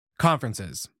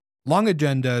Conferences. Long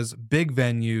agendas, big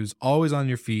venues, always on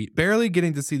your feet, barely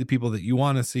getting to see the people that you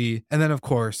want to see, and then, of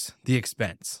course, the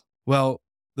expense. Well,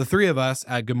 the three of us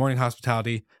at Good Morning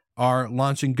Hospitality are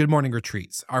launching Good Morning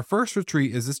Retreats. Our first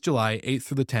retreat is this July 8th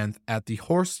through the 10th at the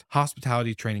Horst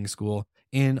Hospitality Training School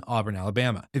in Auburn,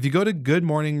 Alabama. If you go to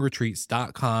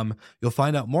goodmorningretreats.com, you'll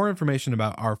find out more information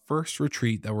about our first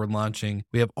retreat that we're launching.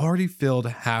 We have already filled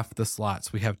half the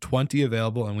slots. We have 20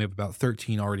 available and we have about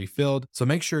 13 already filled. So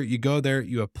make sure you go there,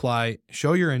 you apply,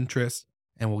 show your interest,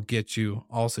 and we'll get you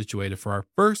all situated for our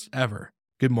first ever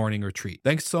Good Morning Retreat.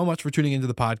 Thanks so much for tuning into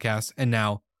the podcast. And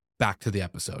now back to the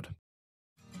episode.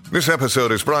 This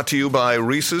episode is brought to you by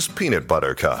Reese's Peanut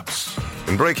Butter Cups.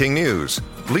 In breaking news,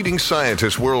 leading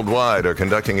scientists worldwide are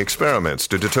conducting experiments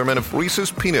to determine if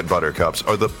Reese's Peanut Butter Cups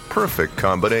are the perfect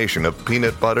combination of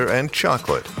peanut butter and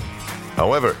chocolate.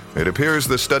 However, it appears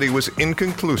the study was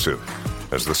inconclusive,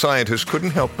 as the scientists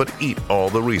couldn't help but eat all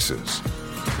the Reese's.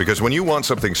 Because when you want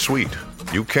something sweet,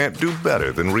 you can't do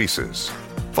better than Reese's.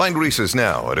 Find Reese's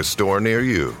now at a store near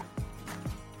you.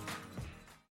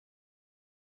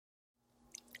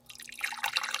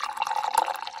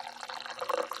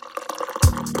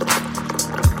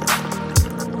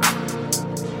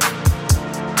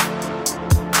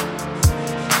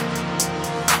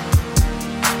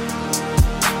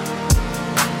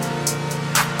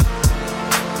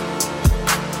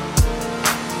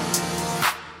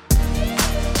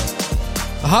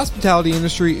 The hospitality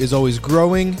industry is always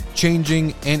growing,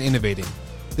 changing, and innovating.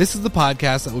 This is the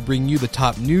podcast that will bring you the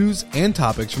top news and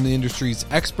topics from the industry's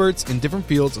experts in different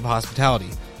fields of hospitality.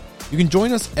 You can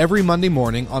join us every Monday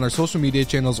morning on our social media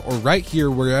channels or right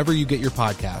here wherever you get your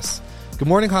podcasts. Good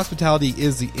Morning Hospitality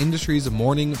is the industry's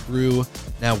morning brew.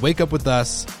 Now wake up with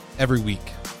us every week.